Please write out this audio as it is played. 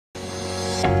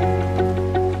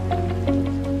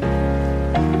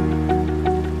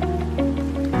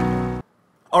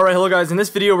Alright, hello guys. In this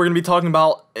video we're going to be talking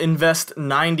about Invest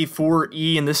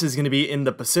 94E, and this is going to be in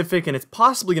the Pacific, and it's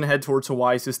possibly going to head towards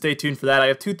Hawaii, so stay tuned for that. I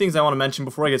have two things I want to mention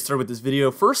before I get started with this video.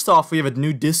 First off, we have a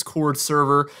new Discord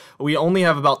server. We only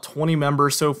have about 20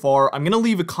 members so far. I'm going to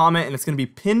leave a comment, and it's going to be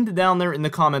pinned down there in the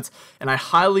comments, and I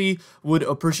highly would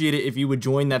appreciate it if you would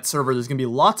join that server. There's going to be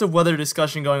lots of weather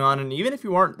discussion going on, and even if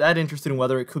you aren't that interested in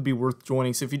weather, it could be worth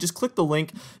joining. So if you just click the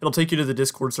link, it'll take you to the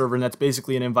Discord server, and that's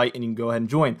basically an invite, and you can go ahead and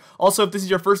join. Also, if this is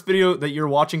your first video that you're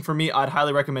watching from me, I'd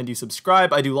highly recommend you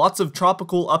subscribe. I do lots of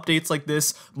tropical updates like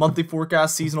this, monthly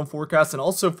forecasts, seasonal forecasts, and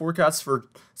also forecasts for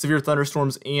severe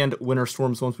thunderstorms and winter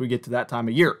storms once we get to that time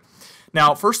of year.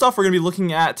 Now, first off, we're going to be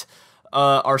looking at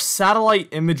our satellite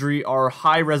imagery, our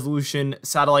high resolution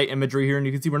satellite imagery here, and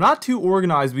you can see we're not too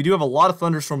organized. We do have a lot of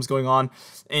thunderstorms going on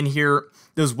in here.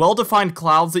 Those well-defined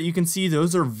clouds that you can see,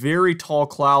 those are very tall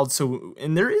clouds,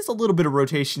 and there is a little bit of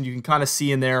rotation you can kind of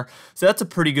see in there, so that's a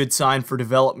pretty good sign for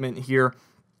development here.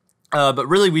 But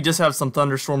really, we just have some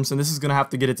thunderstorms, and this is going to have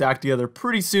to get its act together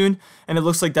pretty soon, and it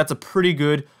looks like that's a pretty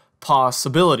good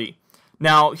possibility.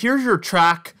 Now, here's your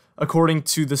track according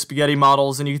to the spaghetti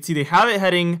models, and you can see they have it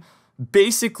heading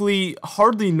basically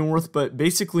hardly north, but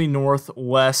basically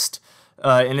northwest,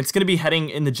 and it's going to be heading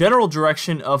in the general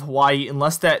direction of Hawaii,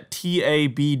 unless that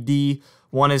TABD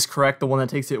one is correct, the one that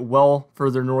takes it well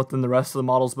further north than the rest of the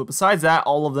models. But besides that,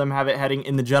 all of them have it heading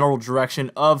in the general direction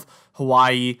of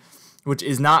Hawaii, which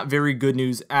is not very good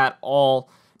news at all.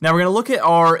 Now we're going to look at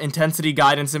our intensity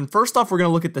guidance, and first off we're going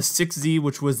to look at the 6Z,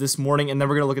 which was this morning, and then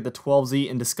we're going to look at the 12Z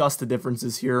and discuss the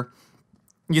differences here.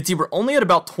 You can see we're only at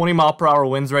about 20 mile per hour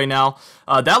winds right now.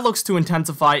 That looks to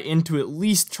intensify into at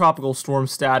least tropical storm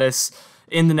status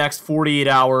in the next 48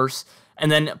 hours.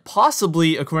 And then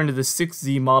possibly, according to the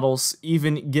 6Z models,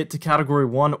 even get to Category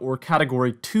 1 or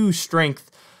Category 2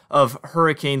 strength of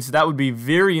hurricanes. That would be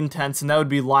very intense, and that would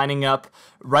be lining up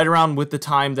right around with the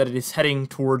time that it is heading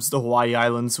towards the Hawaii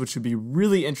Islands, which would be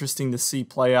really interesting to see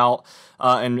play out,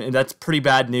 and that's pretty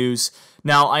bad news.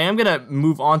 Now, I am going to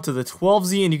move on to the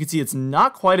 12Z, and you can see it's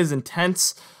not quite as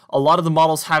intense. A lot of the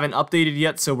models haven't updated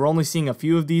yet, so we're only seeing a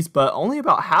few of these, but only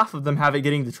about half of them have it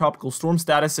getting to tropical storm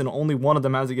status, and only one of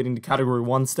them has it getting to Category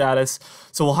 1 status.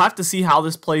 So we'll have to see how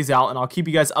this plays out, and I'll keep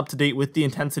you guys up to date with the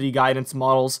intensity guidance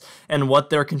models and what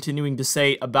they're continuing to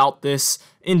say about this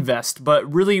Invest.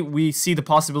 But really, we see the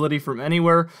possibility from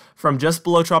anywhere from just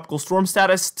below tropical storm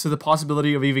status to the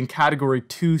possibility of even Category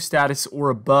 2 status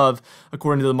or above,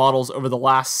 according to the models over the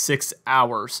last 6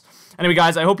 hours. Anyway,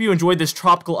 guys, I hope you enjoyed this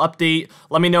tropical update.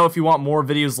 Let me know if you want more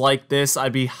videos like this.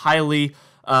 I'd be highly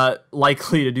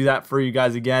likely to do that for you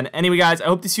guys again. Anyway, guys, I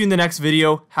hope to see you in the next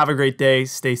video. Have a great day.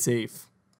 Stay safe.